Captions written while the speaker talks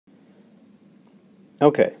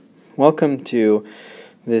Okay, welcome to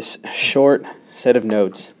this short set of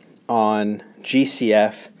notes on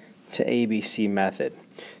GCF to ABC method.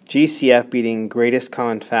 GCF being greatest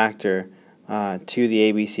common factor to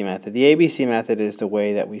the ABC method. The ABC method is the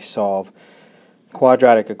way that we solve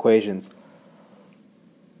quadratic equations.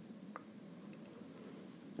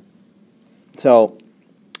 So,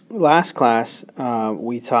 last class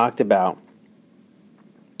we talked about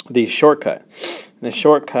the shortcut.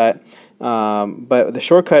 But the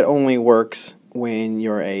shortcut only works when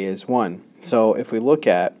your A is 1. So if we look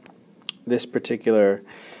at this particular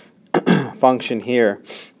function here,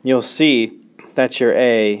 you'll see that your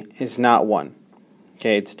A is not 1.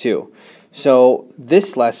 Okay, it's 2. So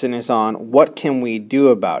this lesson is on what can we do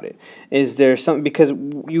about it. Is there something, because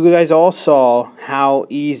you guys all saw how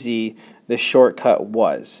easy the shortcut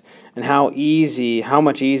was and how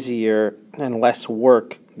much easier and less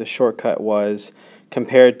work the shortcut was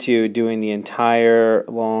compared to doing the entire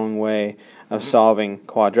long way of solving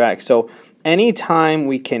quadratics. So anytime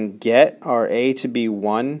we can get our A to be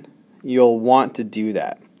 1, you'll want to do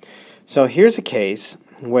that. So here's a case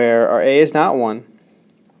where our A is not 1,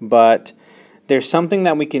 but there's something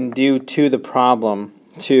that we can do to the problem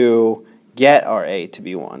to get our A to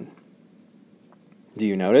be 1. Do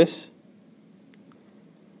you notice?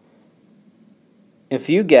 If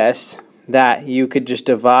you guessed that you could just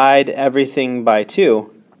divide everything by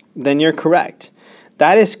 2, then you're correct.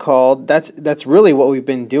 That's really what we've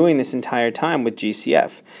been doing this entire time with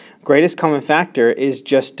GCF. Greatest common factor is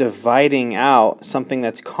just dividing out something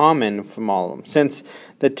that's common from all of them. Since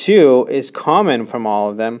the 2 is common from all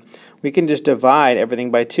of them, we can just divide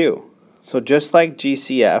everything by 2. So just like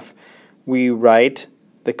GCF, we write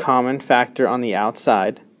the common factor on the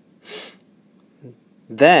outside,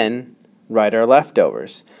 then write our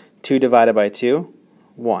leftovers. 2 divided by 2,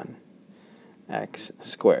 1, x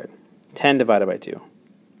squared. 10 divided by 2,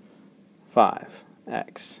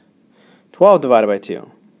 5x. 12 divided by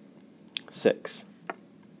 2, 6.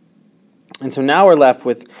 And so now we're left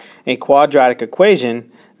with a quadratic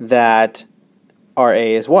equation that our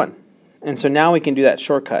A is 1. And so now we can do that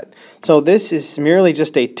shortcut. So this is merely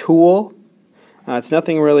just a tool. It's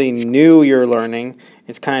nothing really new you're learning.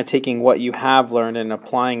 It's kind of taking what you have learned and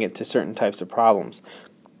applying it to certain types of problems.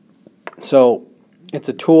 So it's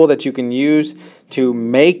a tool that you can use to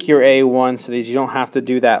make your A1 so that you don't have to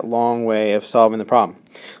do that long way of solving the problem.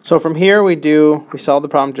 So from here we solve the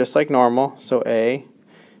problem just like normal. So A,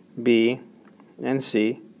 B, and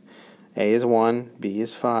C. A is 1, B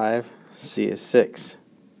is 5, C is 6.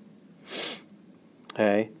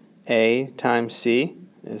 Okay, A times C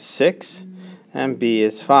is 6, and B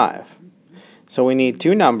is 5. So we need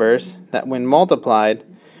two numbers that when multiplied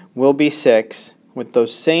will be 6, with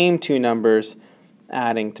those same two numbers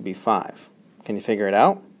adding to be 5. Can you figure it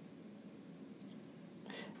out?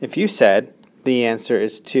 If you said the answer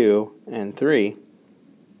is 2 and 3,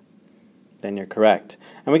 then you're correct.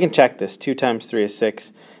 And we can check this. 2 times 3 is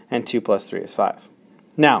 6, and 2 plus 3 is 5.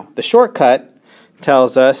 Now, the shortcut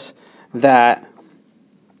tells us that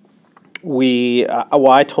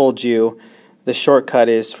I told you the shortcut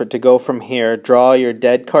is to go from here, draw your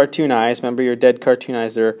dead cartoon eyes. Remember, your dead cartoon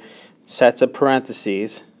eyes are sets of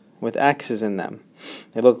parentheses with X's in them.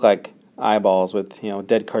 They look like eyeballs with,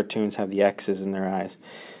 dead cartoons have the X's in their eyes.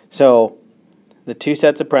 So the two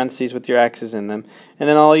sets of parentheses with your X's in them, and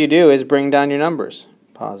then all you do is bring down your numbers.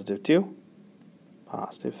 Positive 2,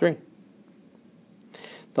 positive 3.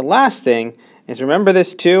 The last thing is, remember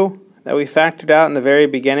this 2 that we factored out in the very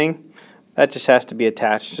beginning? That just has to be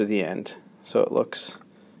attached to the end. So it looks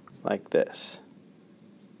like this.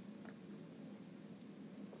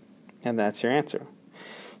 And that's your answer.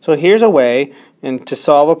 So here's a way to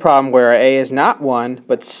solve a problem where our A is not 1,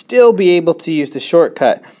 but still be able to use the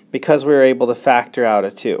shortcut because we were able to factor out a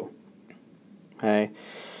 2. Okay.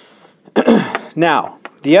 Now,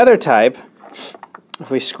 the other type, if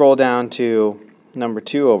we scroll down to number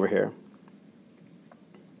 2 over here,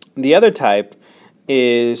 the other type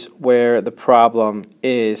is where the problem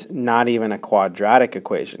is not even a quadratic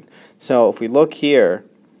equation. So if we look here,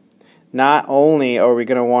 not only are we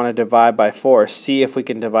going to want to divide by 4, see if we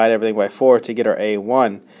can divide everything by 4 to get our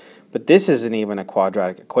A1, but this isn't even a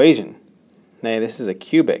quadratic equation. Okay, this is a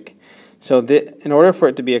cubic. So in order for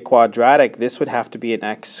it to be a quadratic, this would have to be an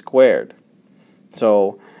x squared.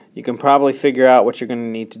 So you can probably figure out what you're going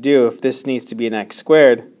to need to do. If this needs to be an x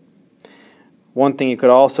squared, one thing you could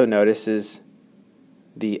also notice is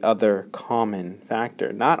the other common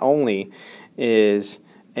factor. Not only is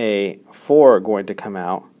a 4 going to come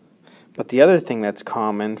out, but the other thing that's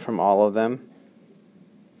common from all of them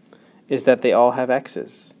is that they all have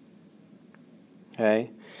x's.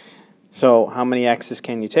 Okay? So how many x's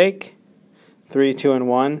can you take? 3, 2, and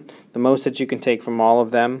 1. The most that you can take from all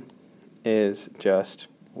of them is just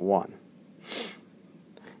 1.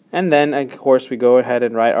 And then, of course, we go ahead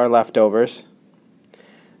and write our leftovers.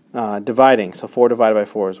 Dividing. So 4 divided by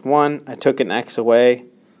 4 is 1. I took an x away,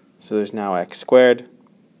 so there's now x squared.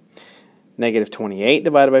 Negative 28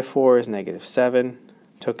 divided by 4 is negative 7.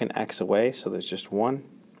 Took an x away, so there's just 1.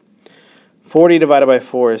 40 divided by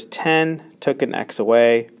 4 is 10. Took an x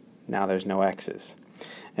away, now there's no x's.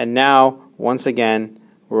 And now, once again,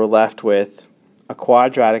 we're left with a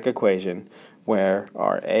quadratic equation where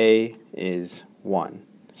our a is 1.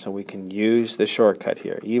 So we can use the shortcut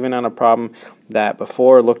here. Even on a problem that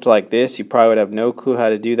before looked like this, you probably would have no clue how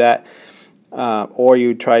to do that, or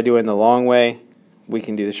you'd try doing the long way, we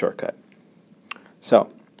can do the shortcut.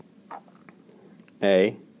 So,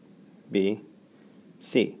 A, B,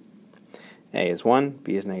 C. A is 1,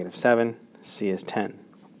 B is negative 7, C is 10.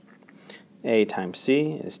 A times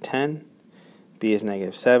C is 10, B is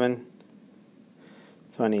negative 7.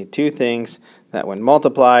 So I need two things that when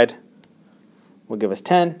multiplied will give us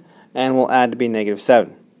 10, and we'll add to be negative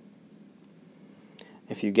 7.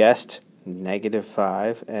 If you guessed negative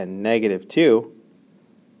 5 and negative 2,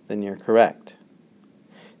 then you're correct.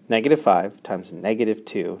 Negative 5 times negative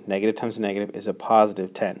 2, negative times negative is a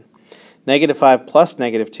positive 10. Negative 5 plus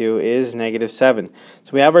negative 2 is negative 7.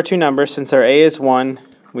 So we have our two numbers. Since our a is 1,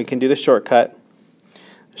 we can do the shortcut.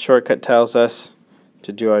 The shortcut tells us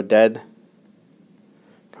to do our dead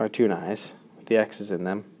cartoon eyes with the x's in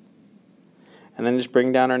them. And then just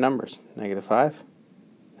bring down our numbers. Negative 5,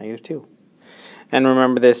 negative 2. And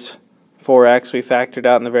remember this 4x we factored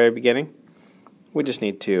out in the very beginning? We just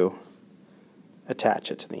need to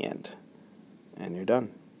attach it to the end. And you're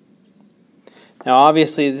done. Now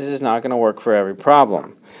obviously this is not going to work for every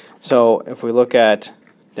problem. So if we look at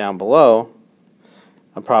down below,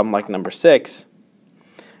 a problem like number 6,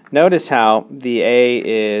 notice how the a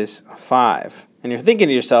is 5. And you're thinking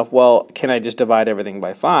to yourself, well, can I just divide everything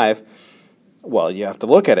by 5? Well, you have to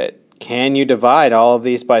look at it. Can you divide all of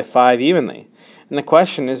these by 5 evenly? And the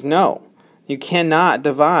question is no. You cannot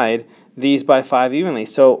divide these by 5 evenly.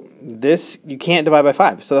 So this, you can't divide by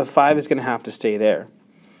 5. So the 5 is going to have to stay there.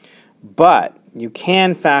 But you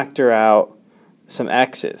can factor out some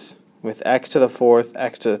x's with x to the 4th,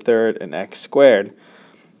 x to the 3rd, and x squared.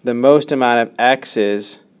 The most amount of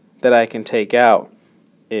x's that I can take out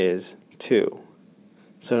is 2.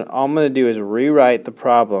 So all I'm going to do is rewrite the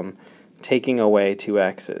problem taking away 2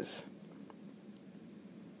 x's.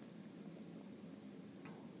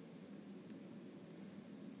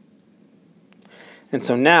 And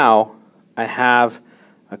so now I have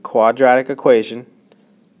a quadratic equation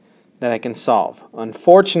that I can solve.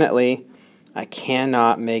 Unfortunately, I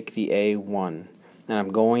cannot make the a 1, and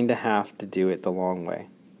I'm going to have to do it the long way.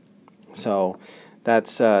 So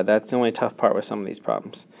that's the only tough part with some of these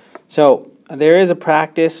problems. So there is a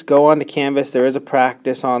practice. Go on to Canvas. There is a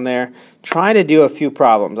practice on there. Try to do a few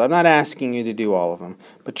problems. I'm not asking you to do all of them,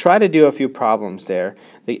 but try to do a few problems there.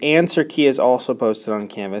 The answer key is also posted on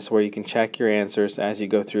Canvas where you can check your answers as you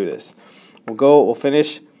go through this. We'll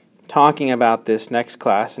finish talking about this next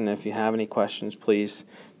class, and if you have any questions, please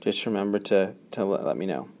just remember to let me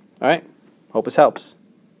know. All right? Hope this helps.